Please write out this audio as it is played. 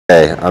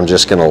Okay, I'm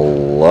just gonna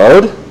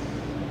load.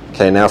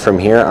 Okay, now from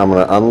here, I'm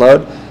gonna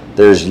unload.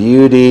 There's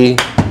UD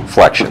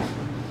flexion.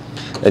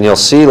 And you'll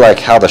see like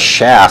how the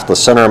shaft, the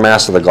center of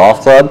mass of the golf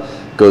club,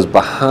 goes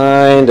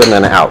behind and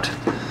then out,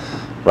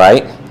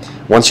 right?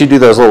 Once you do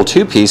those little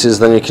two pieces,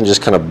 then you can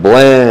just kind of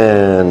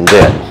blend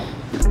it.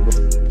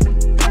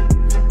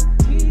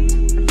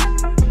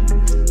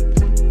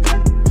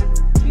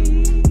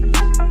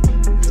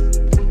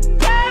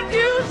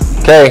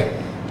 Okay,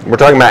 we're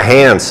talking about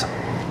hands.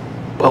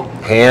 Well,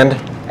 hand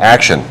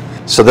action.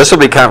 So this will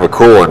be kind of a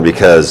cool one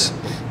because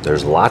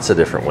there's lots of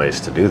different ways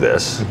to do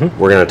this.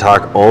 We're going to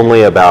talk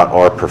only about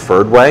our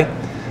preferred way,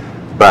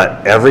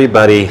 but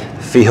everybody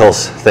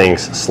feels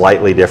things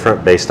slightly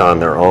different based on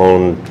their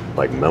own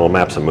like mental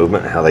maps of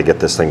movement and how they get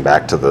this thing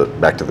back to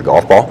the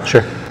golf ball.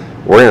 Sure.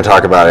 We're going to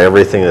talk about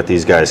everything that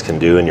these guys can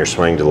do in your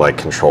swing to like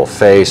control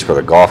face, where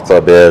the golf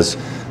club is,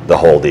 the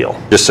whole deal.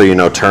 Just so you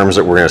know terms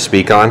that we're going to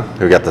speak on,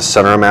 we've got the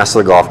center of mass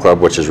of the golf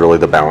club, which is really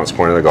the balance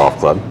point of the golf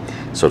club.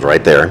 So it's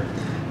right there.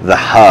 The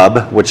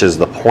hub, which is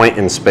the point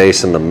in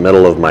space in the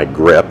middle of my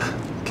grip.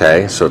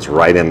 Okay, so it's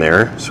right in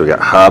there. So we got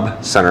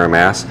hub, center of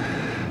mass,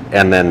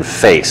 and then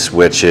face,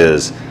 which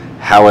is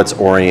how it's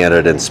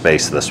oriented in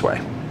space this way.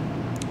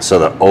 So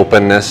the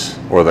openness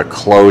or the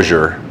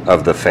closure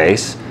of the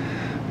face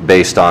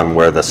based on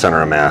where the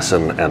center of mass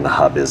and the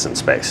hub is in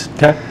space.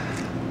 Okay.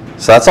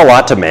 So that's a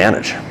lot to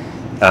manage.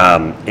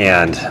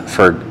 And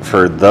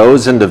for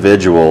those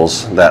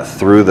individuals that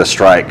through the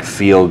strike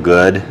feel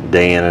good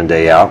day in and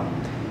day out,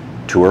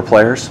 tour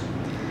players,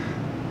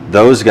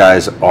 those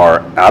guys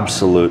are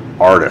absolute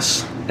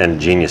artists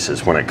and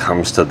geniuses when it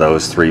comes to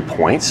those 3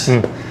 points.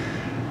 And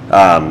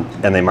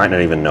they might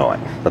not even know it,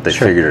 but they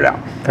figured it out.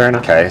 Fair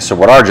enough. Okay, so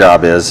what our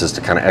job is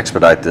to kind of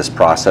expedite this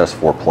process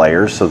for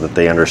players so that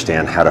they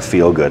understand how to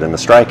feel good in the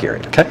strike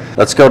area. Okay.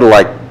 Let's go to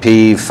like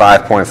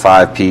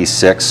P5.5,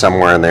 P6,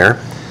 somewhere in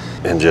there,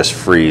 and just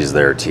freeze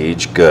there,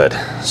 Teej. Good.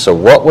 So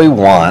what we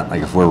want,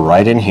 like if we're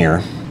right in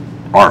here,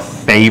 our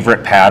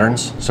favorite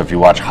patterns. So if you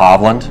watch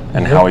Hovland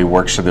and how he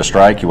works through the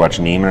strike, you watch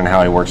Neiman and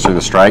how he works through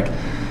the strike,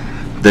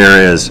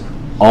 there is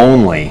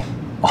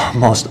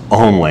almost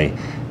only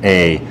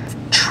a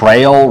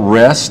trail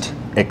wrist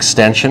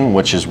extension,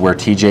 which is where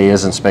TJ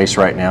is in space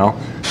right now,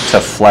 to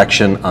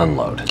flexion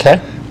unload.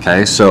 Okay.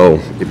 Okay, so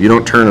if you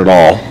don't turn at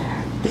all,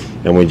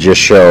 and we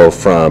just show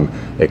from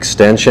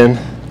extension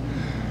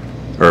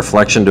or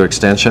flexion to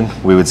extension,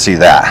 we would see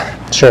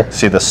that. Sure.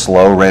 See the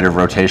slow rate of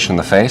rotation in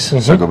the face?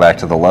 So go back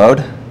to the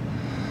load.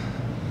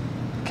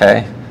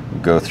 Okay,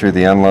 go through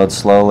the unload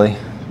slowly.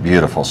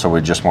 Beautiful, so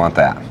we just want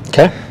that.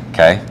 Okay.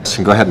 Okay,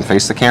 so go ahead and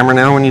face the camera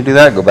now when you do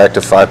that. Go back to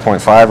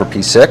 5.5 or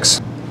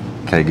P6.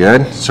 Okay,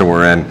 good. So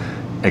we're in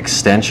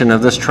extension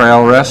of this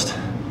trail wrist.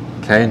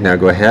 Okay, now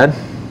go ahead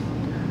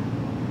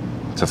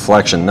to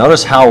flexion.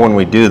 Notice how when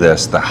we do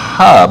this, the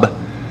hub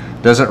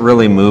doesn't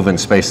really move in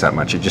space that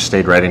much. It just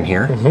stayed right in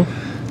here.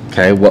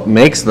 Okay, what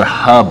makes the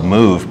hub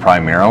move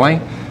primarily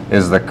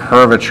is the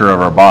curvature of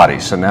our body.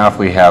 So now if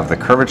we have the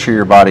curvature of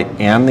your body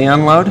and the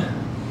unload,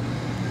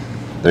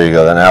 there you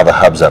go, then now the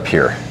hub's up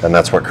here, and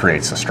that's what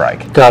creates the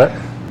strike. Got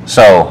it.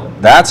 So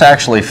that's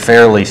actually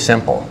fairly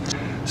simple.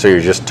 So you're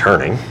just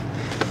turning,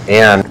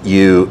 and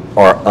you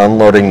are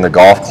unloading the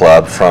golf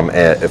club from,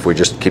 if we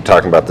just keep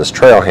talking about this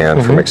trail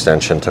hand, from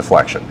extension to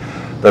flexion.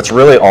 That's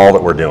really all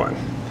that we're doing.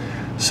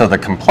 So the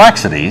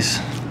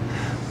complexities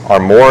are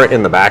more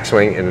in the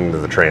backswing and into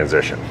the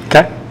transition.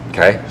 Okay.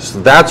 Okay,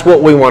 so that's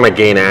what we want to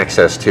gain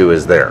access to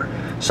is there.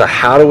 So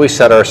how do we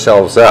set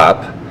ourselves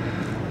up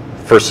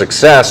for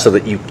success so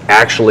that you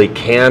actually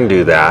can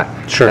do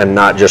that and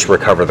not just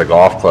recover the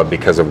golf club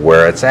because of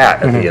where it's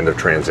at the end of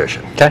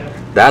transition? Okay.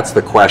 That's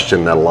the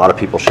question that a lot of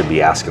people should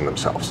be asking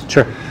themselves.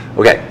 Sure.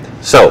 Okay,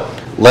 so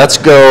let's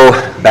go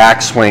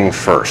backswing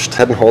first.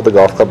 Head and hold the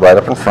golf club right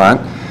up in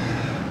front.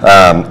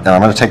 And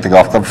I'm going to take the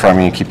golf club from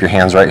you and keep your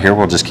hands right here.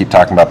 We'll just keep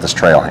talking about this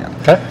trail hand.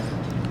 Okay.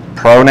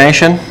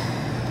 Pronation,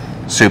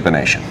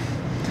 supination.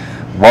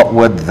 What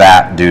would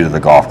that do to the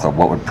golf club?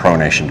 What would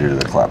pronation do to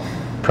the club?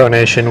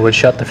 Pronation would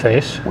shut the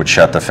face. Would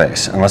shut the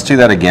face. And let's do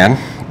that again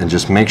and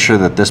just make sure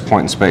that this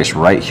point in space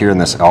right here in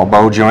this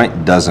elbow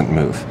joint doesn't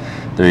move.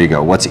 There you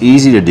go. What's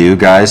easy to do,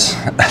 guys,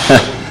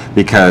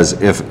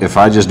 because if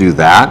I just do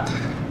that,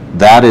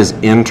 that is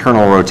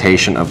internal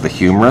rotation of the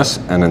humerus,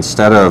 and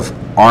instead of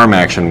arm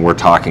action, we're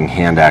talking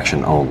hand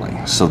action only.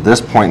 So this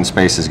point in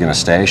space is going to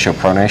stay. Show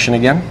pronation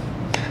again.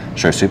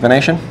 Show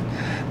supination.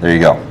 There you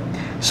go.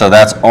 So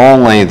that's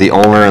only the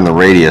ulnar and the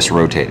radius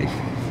rotating.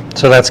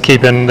 So that's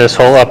keeping this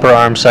whole upper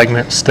arm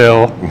segment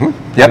still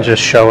and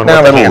just showing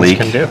what the hands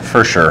can do.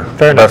 For sure.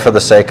 Fair enough. But for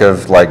the sake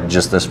of like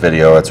just this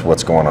video, it's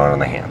what's going on in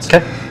the hands.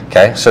 Okay.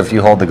 Okay, so if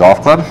you hold the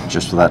golf club,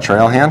 just with that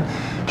trail hand,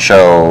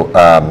 show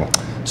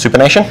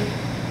supination,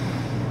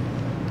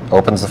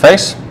 opens the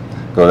face,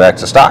 go back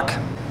to stock,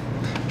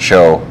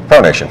 show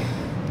pronation,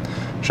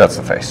 shuts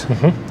the face.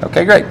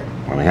 Okay, great.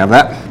 Let me have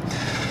that.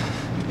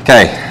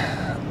 Okay,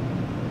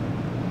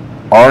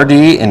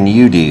 RD and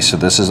UD. So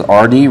this is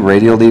RD,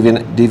 radial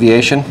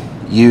deviation.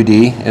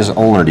 UD is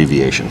ulnar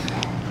deviation.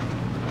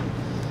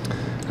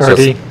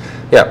 RD.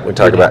 Yeah, we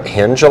talk about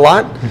hinge a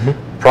lot.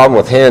 Problem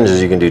with hinge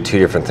is you can do two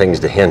different things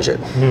to hinge it.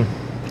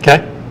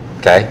 Okay.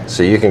 Okay,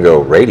 so you can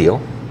go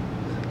radial,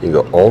 you can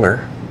go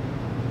ulnar.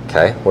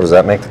 Okay, what does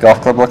that make the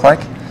golf club look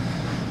like?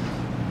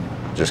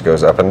 Just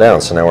goes up and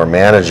down. So now we're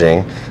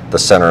managing the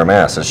center of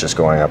mass. It's just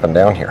going up and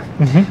down here.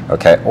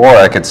 Okay, or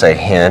I could say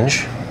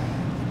hinge,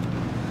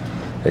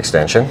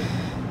 extension,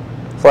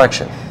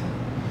 flexion.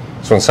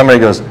 So when somebody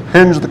goes,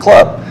 hinge the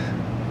club,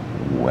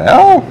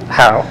 well,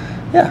 How?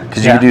 yeah,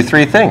 because you could do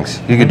three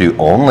things. You could do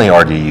only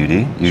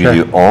RDUD, you could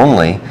do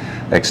only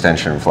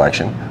extension and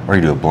flexion, or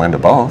you do a blend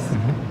of both.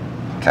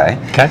 Okay?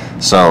 Okay.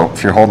 So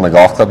if you're holding the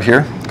golf club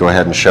here, go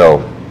ahead and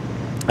show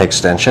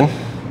extension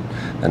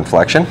and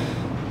flexion.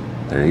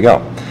 There you go.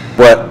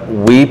 What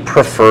we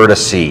prefer to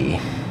see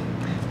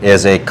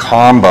is a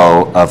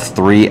combo of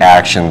three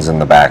actions in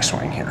the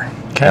backswing here.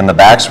 Okay. And the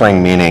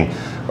backswing meaning,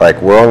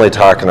 like, we're only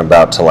talking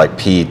about to like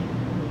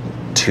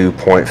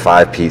P2.5,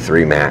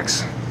 P3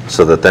 max,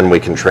 so that then we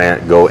can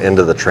go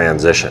into the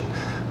transition.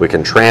 We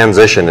can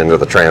transition into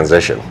the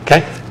transition.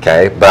 Okay.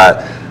 Okay,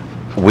 but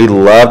we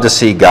love to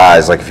see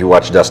guys, like if you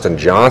watch Dustin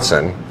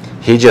Johnson,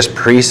 he just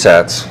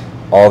presets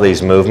all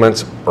these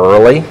movements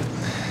early.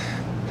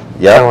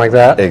 Yeah, Kinda like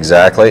that?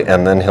 Exactly,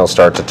 and then he'll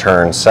start to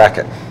turn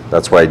second.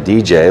 That's why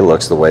DJ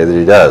looks the way that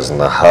he does, and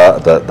the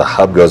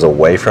hub goes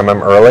away from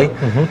him early,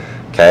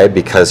 okay,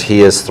 because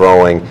he is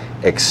throwing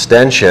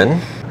extension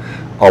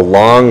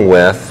along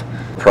with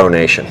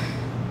pronation.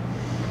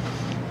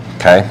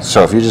 Okay,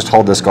 so if you just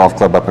hold this golf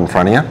club up in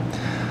front of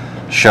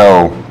you,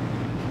 show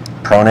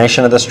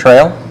pronation of this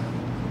trail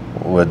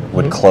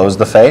would close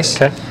the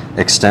face. Okay.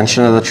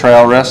 Extension of the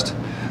trail wrist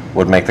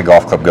would make the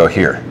golf club go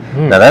here.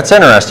 Now that's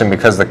interesting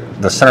because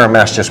the center of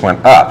mass just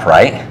went up,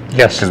 right?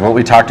 Yes. Because what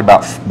we talked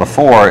about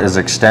before is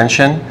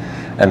extension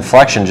and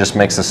flexion just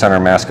makes the center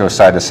of mass go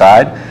side to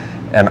side,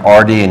 and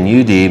RD and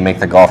UD make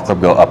the golf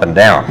club go up and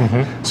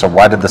down. So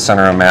why did the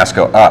center of mass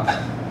go up?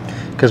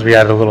 Because we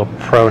added a little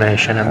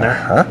pronation in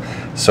there.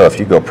 So if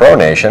you go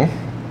pronation,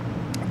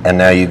 and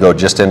now you go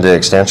just into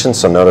extension,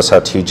 so notice how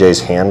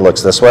TJ's hand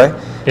looks this way?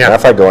 Yeah. Now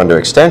if I go into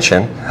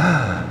extension,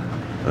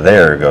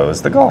 there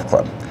goes the golf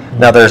club.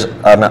 Now there's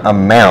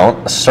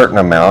a certain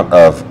amount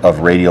of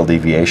radial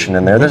deviation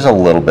in there. There's a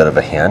little bit of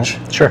a hinge.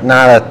 Sure.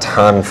 Not a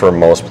ton for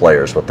most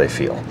players, what they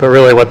feel. But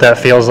really what that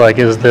feels like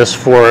is this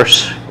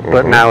force,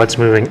 but now it's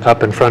moving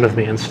up in front of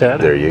me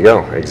instead. There you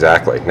go,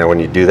 exactly. Now when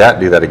you do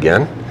that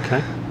again.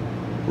 Okay.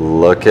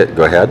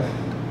 Go ahead.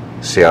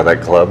 See how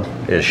that club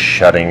is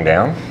shutting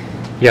down?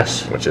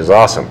 Yes. Which is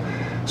awesome.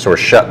 So we're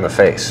shutting the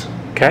face.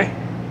 Okay.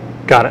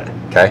 Got it.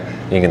 Okay,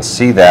 you can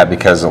see that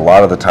because a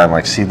lot of the time,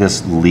 like, see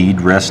this lead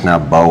wrist now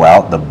bow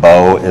out. The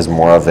bow is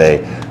more of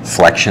a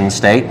flexion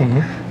state.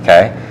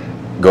 Okay,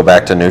 go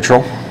back to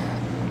neutral.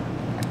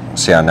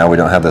 See how now we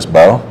don't have this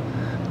bow?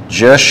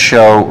 Just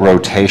show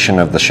rotation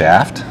of the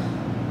shaft.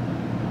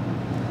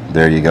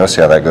 There you go.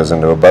 See how that goes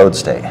into a bowed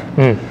state.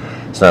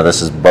 So now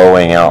this is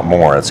bowing out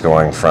more. It's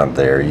going front.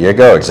 There you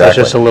go. Exactly. It's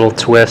just a little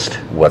twist.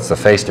 What's the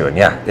face doing?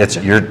 Yeah,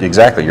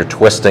 you're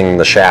twisting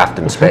the shaft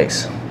in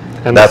space.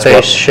 And the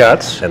face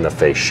shuts. And the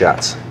face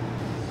shuts.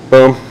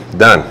 Boom,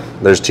 done.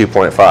 There's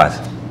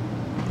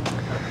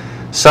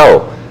 2.5.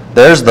 So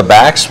there's the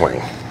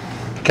backswing.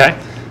 Okay.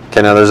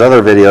 Okay, now there's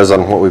other videos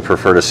on what we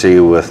prefer to see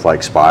with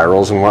like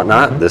spirals and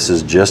whatnot. This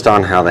is just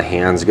on how the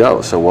hands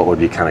go. So what would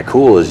be kind of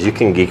cool is you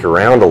can geek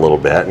around a little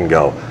bit and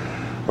go,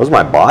 what does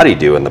my body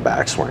do in the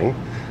backswing?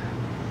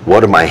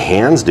 What do my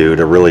hands do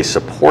to really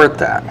support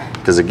that?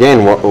 Because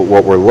again,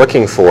 what we're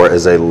looking for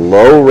is a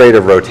low rate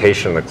of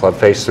rotation in the club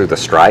face through the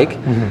strike,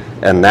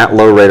 and that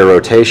low rate of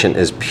rotation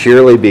is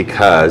purely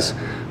because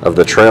of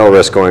the trail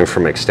wrist going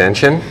from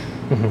extension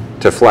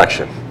to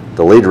flexion.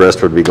 The lead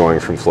wrist would be going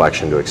from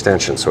flexion to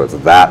extension, so it's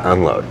that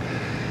unload.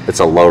 It's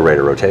a low rate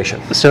of rotation.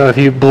 So if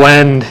you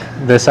blend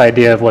this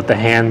idea of what the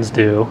hands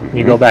do,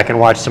 you go back and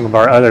watch some of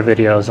our other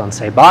videos on,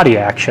 say, body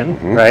action,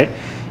 right?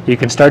 You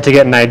can start to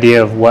get an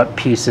idea of what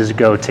pieces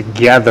go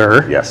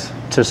together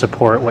to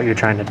support what you're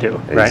trying to do,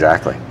 right?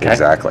 Exactly,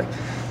 exactly.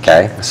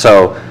 Okay,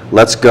 so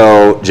let's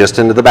go just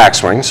into the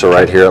backswing. So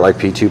right here at like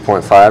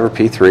P2.5 or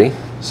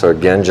P3. So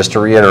again, just to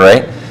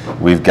reiterate,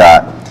 we've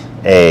got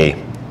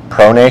a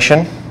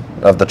pronation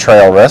of the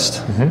trail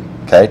wrist,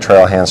 okay,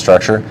 trail hand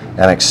structure,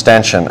 and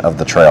extension of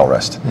the trail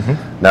wrist.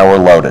 Now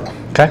we're loaded.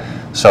 Okay.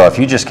 So if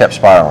you just kept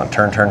spiraling,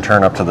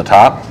 turn up to the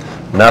top,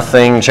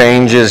 nothing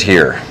changes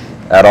here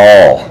at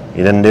all.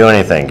 You didn't do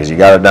anything because you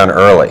got it done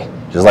early,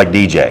 just like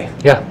DJ.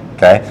 Yeah.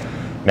 Okay.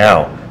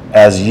 Now,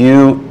 as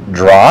you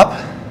drop,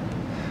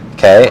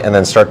 okay, and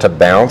then start to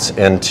bounce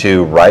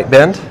into right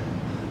bend,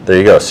 there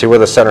you go. See where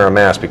the center of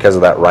mass, because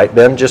of that right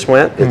bend just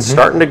went? It's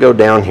starting to go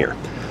down here.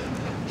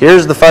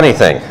 Here's the funny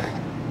thing.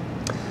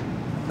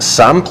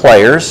 Some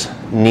players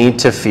need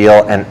to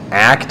feel an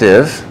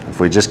active, if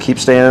we just keep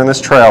staying in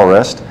this trail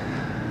wrist,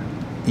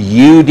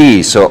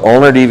 UD, so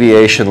ulnar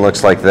deviation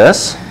looks like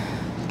this,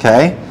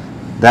 okay?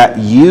 That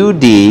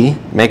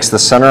UD makes the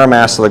center of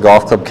mass of the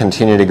golf club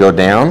continue to go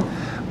down,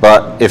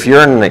 But if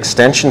you're in an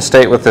extension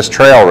state with this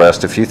trail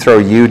wrist, if you throw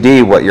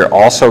UD, what you're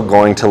also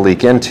going to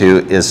leak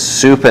into is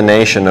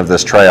supination of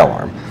this trail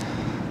arm.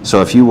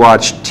 So if you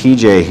watch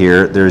TJ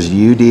here, there's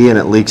UD and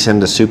it leaks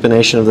into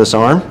supination of this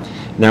arm.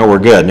 Now we're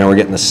good. Now we're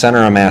getting the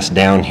center of mass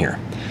down here.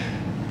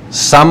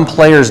 Some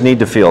players need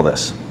to feel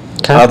this.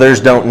 Okay.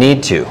 Others don't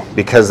need to,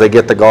 because they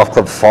get the golf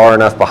club far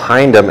enough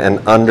behind them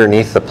and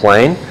underneath the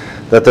plane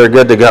that they're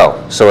good to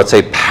go. So it's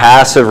a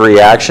passive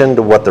reaction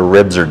to what the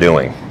ribs are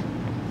doing.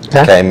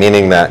 Okay,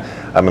 meaning that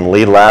I'm in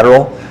lead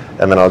lateral,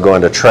 and then I'll go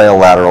into trail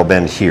lateral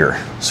bend here.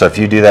 So if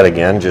you do that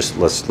again, just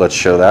let's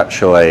show that.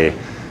 Show a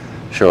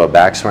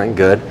backswing.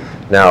 Good.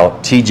 Now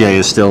TJ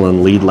is still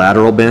in lead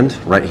lateral bend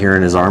right here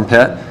in his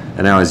armpit,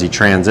 and now as he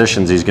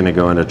transitions, he's going to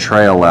go into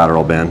trail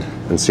lateral bend,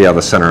 and see how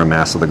the center of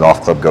mass of the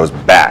golf club goes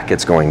back.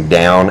 It's going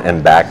down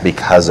and back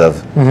because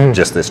of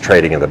just this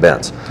trading of the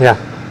bends. Yeah.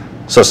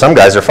 So some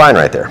guys are fine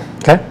right there.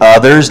 Okay.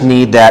 Others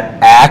need that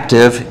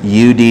active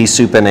UD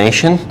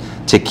supination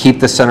to keep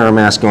the center of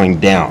mass going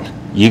down.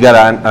 You got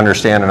to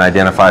understand and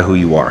identify who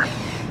you are.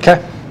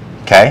 Okay.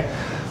 Okay.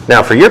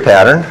 Now for your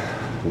pattern,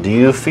 do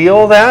you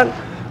feel that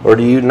or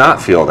do you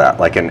not feel that?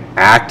 Like an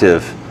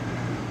active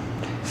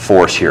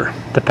force here?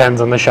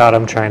 Depends on the shot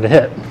I'm trying to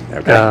hit.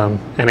 Okay.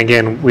 And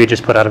again, we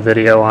just put out a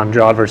video on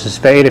draw versus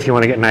fade if you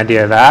want to get an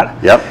idea of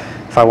that. Yep.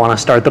 If I want to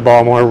start the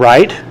ball more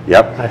right,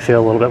 yep, I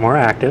feel a little bit more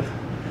active.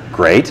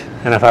 Great.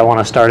 And if I want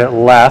to start it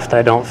left,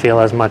 I don't feel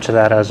as much of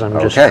that as I'm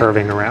just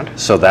curving around.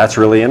 So that's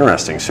really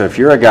interesting. So if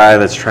you're a guy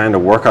that's trying to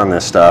work on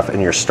this stuff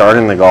and you're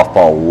starting the golf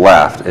ball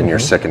left and you're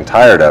sick and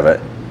tired of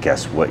it,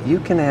 guess what you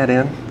can add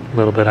in? A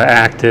little bit of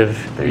active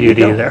UD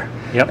there.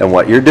 Yep. And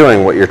what you're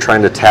doing, what you're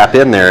trying to tap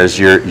in there is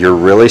you're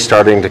really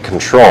starting to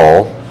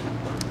control.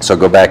 So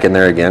go back in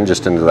there again,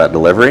 just into that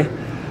delivery.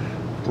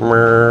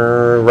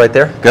 Right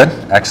there. Good.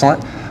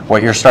 Excellent.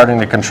 What you're starting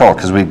to control,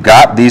 because we've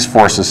got these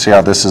forces. See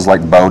how this is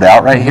like bowed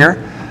out right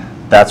here?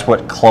 That's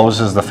what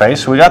closes the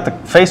face. So we got the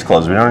face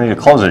closed. We don't need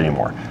to close it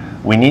anymore.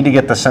 We need to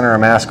get the center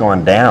of mass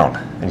going down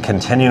and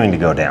continuing to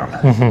go down.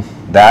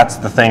 That's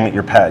the thing that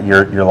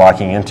you're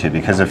locking into,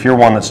 because if you're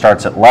one that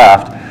starts at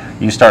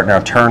left, you start now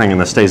turning and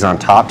this stays on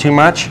top too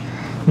much,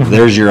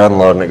 there's your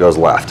unload and it goes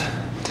left.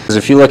 Because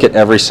if you look at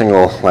every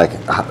single like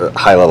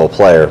high level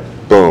player,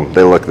 boom,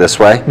 they look this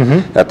way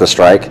at the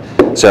strike.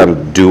 So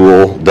I'm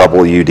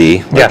double UD,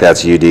 like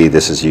that's UD,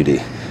 this is UD.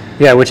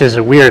 Yeah, which is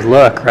a weird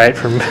look, right?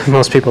 For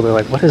most people, they're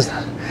like, what is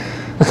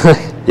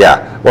that?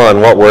 Yeah, well,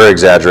 and what we're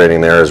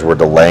exaggerating there is we're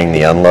delaying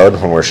the unload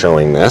when we're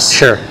showing this.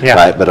 Sure, yeah.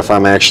 Right, but if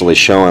I'm actually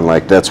showing,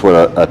 like, that's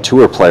what a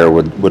tour player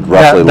would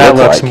roughly look like. That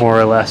looks more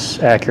or less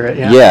accurate,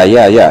 yeah.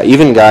 Yeah.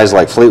 Even guys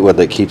like Fleetwood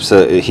that keeps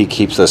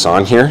this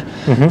on here,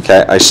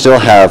 okay, I still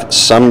have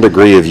some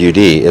degree of UD.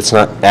 It's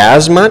not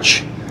as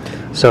much.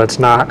 So it's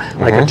not,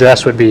 like a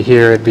dress would be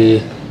here, it'd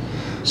be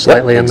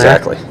slightly in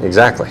there.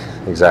 Exactly.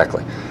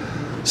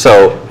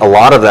 So a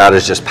lot of that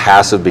is just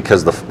passive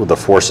because the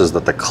forces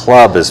that the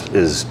club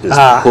is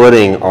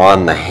putting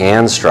on the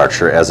hand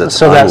structure as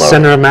it's unloading. That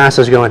center of mass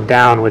is going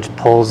down, which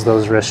pulls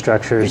those wrist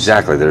structures.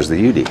 Exactly. There's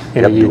the UD.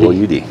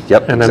 Dual UD.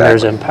 Yep. And then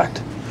there's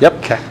impact. Yep.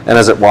 Okay. And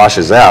as it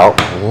washes out,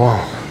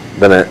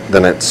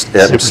 then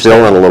it's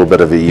still in a little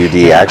bit of a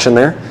UD action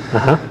there.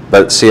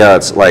 But see how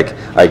it's like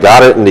I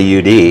got it into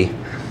UD.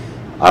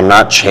 I'm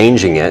not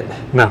changing it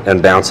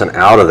and bouncing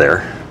out of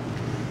there,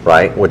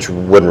 right? Which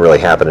wouldn't really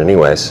happen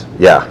anyways.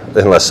 Yeah,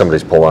 unless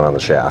somebody's pulling on the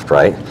shaft,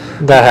 right?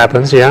 That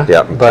happens, yeah.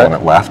 Yep, pulling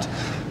it left.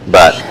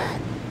 But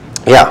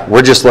yeah,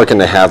 we're just looking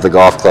to have the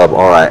golf club,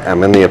 all right,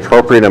 I'm in the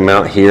appropriate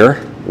amount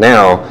here.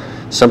 Now,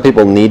 some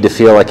people need to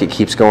feel like it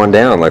keeps going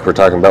down, like we're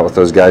talking about with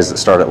those guys that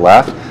start at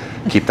left.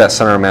 Keep that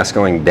center of mass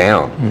going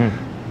down.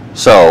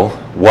 So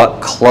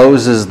what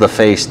closes the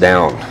face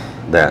down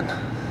then?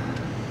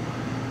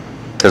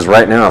 Because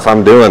right now, if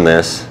I'm doing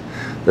this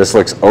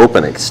looks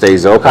open. It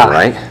stays open,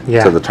 right?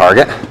 Yeah. To the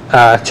target.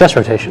 Chest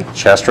rotation.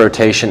 Chest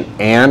rotation.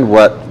 And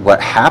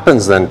what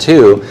happens then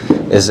too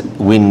is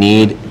we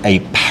need a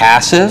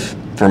passive.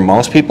 For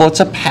most people, it's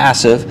a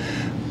passive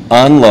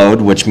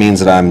unload, which means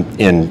that I'm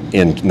in.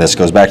 This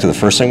goes back to the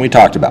first thing we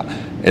talked about.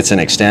 It's an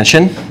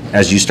extension.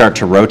 As you start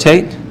to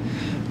rotate,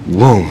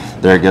 boom,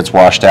 there it gets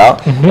washed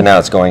out, and now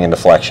it's going into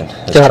flexion.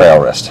 It's trail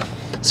wrist.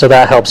 So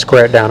that helps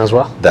square it down as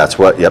well. That's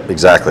what. Yep,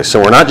 exactly.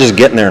 So we're not just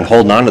getting there and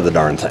holding on to the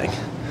darn thing.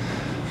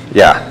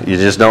 Yeah, you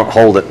just don't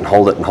hold it and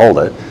hold it and hold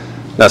it.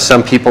 Now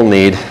some people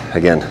need,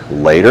 again,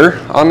 later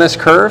on this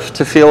curve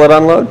to feel it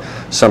unload.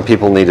 Some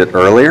people need it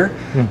earlier.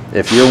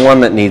 If you're one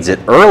that needs it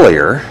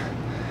earlier,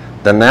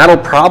 then that'll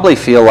probably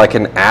feel like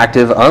an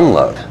active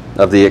unload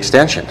of the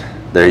extension.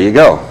 There you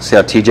go. See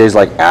how TJ's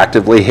like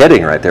actively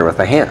hitting right there with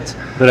the hands.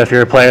 But if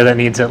you're a player that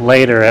needs it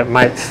later, it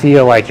might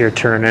feel like you're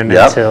turning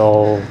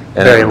until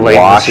very late.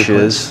 And it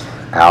washes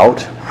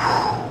out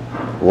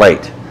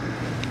late.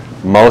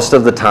 Most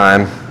of the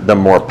time, the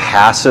more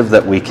passive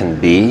that we can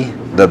be,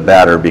 the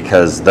better,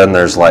 because then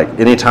there's like,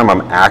 anytime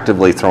I'm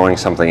actively throwing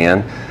something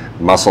in,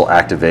 muscle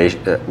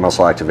activation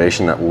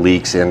that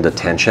leaks into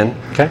tension.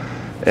 Okay.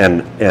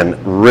 And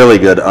really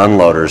good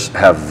unloaders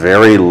have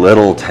very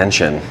little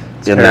tension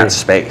in that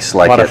space.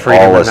 Like a lot of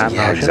freedom in that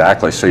motion.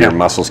 Exactly. So your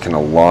muscles can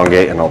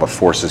elongate and all the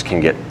forces can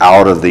get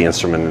out of the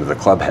instrument into the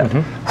club head.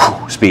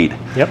 Whew, speed.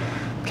 Yep.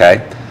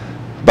 Okay.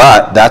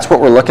 But that's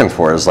what we're looking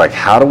for, is like,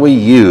 how do we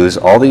use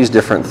all these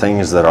different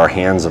things that our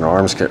hands and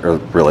arms can, or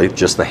really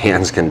just the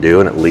hands can do,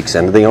 and it leaks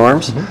into the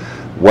arms,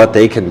 what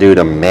they can do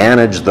to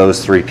manage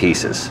those three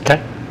pieces.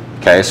 Okay.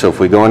 Okay, so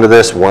if we go into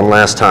this one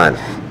last time,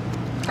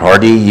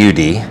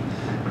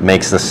 RD-UD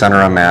makes the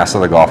center of mass of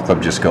the golf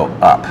club just go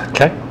up.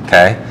 Okay.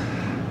 Okay.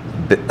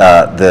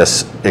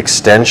 This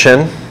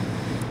extension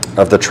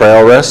of the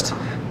trail wrist,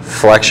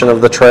 flexion of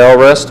the trail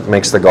wrist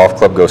makes the golf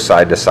club go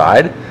side to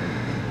side.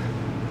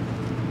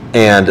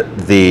 And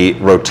the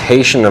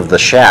rotation of the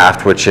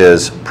shaft, which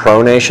is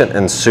pronation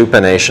and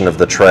supination of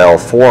the trail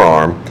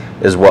forearm,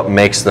 is what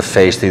makes the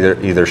face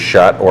either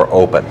shut or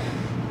open.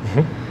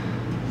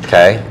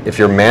 Okay? If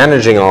you're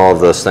managing all of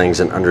those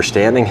things and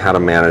understanding how to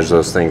manage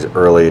those things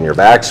early in your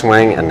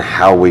backswing and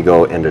how we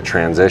go into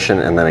transition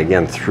and then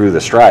again through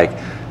the strike,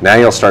 now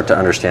you'll start to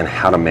understand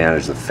how to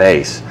manage the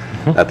face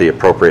at the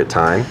appropriate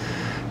time.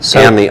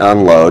 And the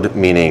unload,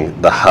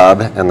 meaning the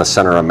hub and the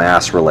center of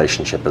mass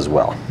relationship as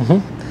well.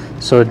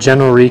 So a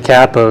general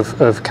recap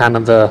of kind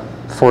of the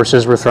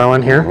forces we're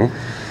throwing here.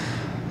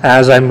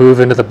 As I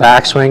move into the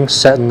backswing,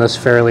 setting this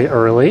fairly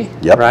early,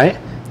 right?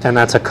 And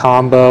that's a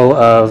combo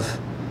of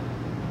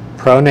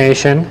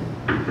pronation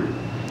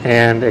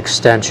and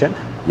extension.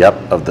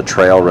 Of the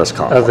trail wrist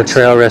complex. Of the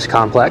trail wrist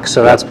complex.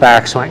 So that's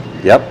backswing.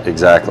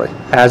 Exactly.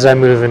 As I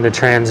move into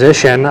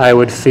transition, I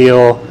would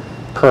feel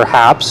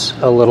perhaps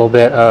a little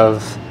bit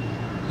of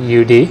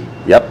UD.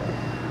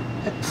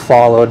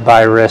 Followed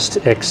by wrist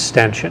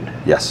extension.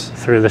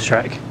 Through the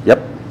strike.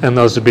 And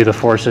those would be the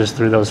forces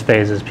through those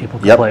phases people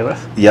can play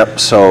with.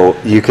 So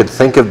you could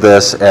think of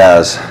this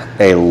as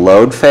a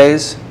load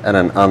phase and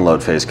an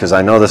unload phase, because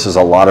I know this is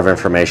a lot of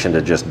information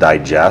to just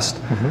digest.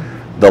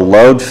 The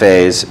load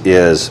phase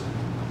is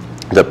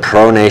the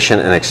pronation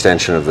and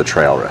extension of the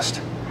trail wrist.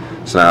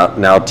 So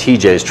now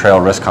TJ's trail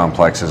wrist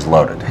complex is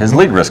loaded. His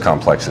lead wrist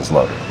complex is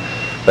loaded.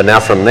 But now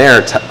from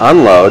there to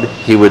unload,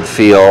 he would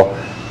feel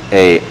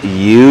a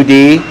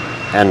UD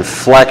and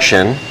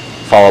flexion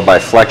followed by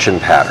flexion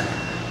pattern.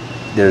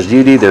 There's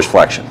UD, there's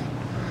flexion.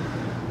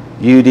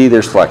 UD,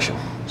 there's flexion.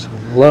 So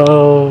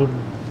load,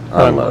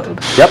 unload. And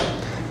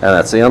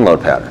that's the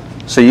unload pattern.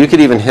 So you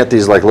could even hit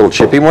these like little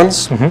chippy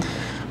ones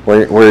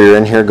where you're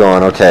in here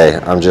going, okay,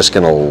 I'm just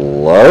going to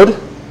load.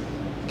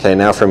 Okay,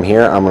 now from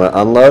here I'm going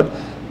to unload.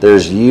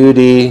 There's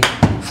UD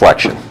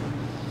flexion.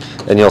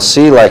 And you'll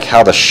see like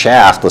how the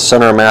shaft, the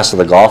center of mass of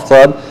the golf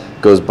club,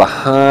 goes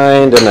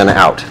behind and then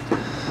out,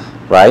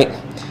 right?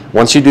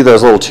 Once you do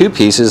those little two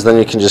pieces, then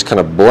you can just kind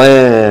of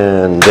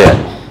blend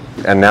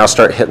it and now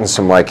start hitting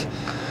some like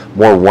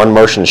more one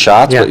motion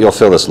shots, but you'll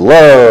feel this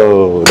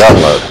load,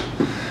 unload.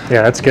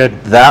 Yeah, that's good.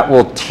 That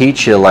will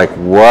teach you like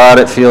what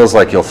it feels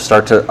like. You'll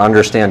start to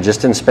understand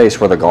just in space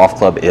where the golf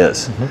club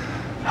is.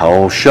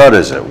 How shut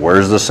is it?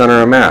 Where's the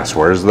center of mass?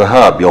 Where's the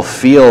hub? You'll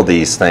feel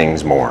these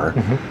things more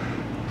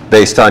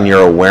based on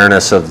your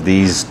awareness of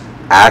these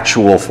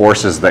actual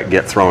forces that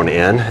get thrown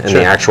in and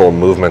the actual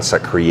movements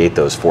that create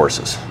those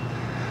forces.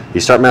 You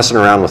start messing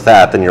around with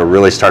that, then you'll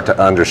really start to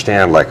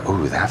understand like,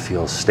 ooh, that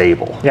feels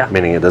stable.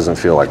 Meaning it doesn't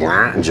feel like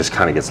and just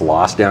kind of gets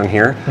lost down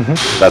here.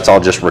 That's all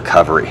just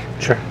recovery.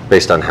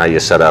 Based on how you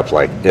set up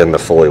like in the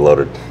fully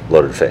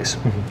loaded phase.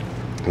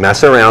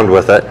 Mess around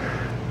with it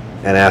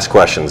and ask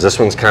questions. This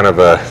one's kind of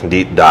a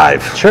deep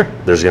dive.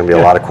 There's going to be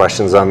a lot of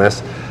questions on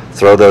this.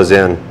 Throw those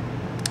in.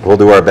 We'll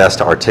do our best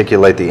to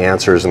articulate the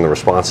answers and the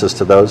responses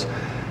to those.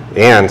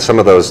 And some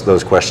of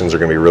those questions are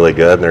going to be really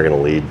good, and they're going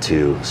to lead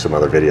to some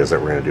other videos that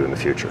we're going to do in the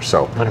future.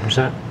 So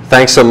 100%.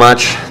 Thanks so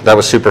much. That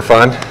was super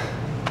fun.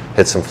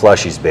 Hit some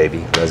flushies,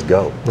 baby. Let's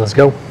go. Let's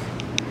go.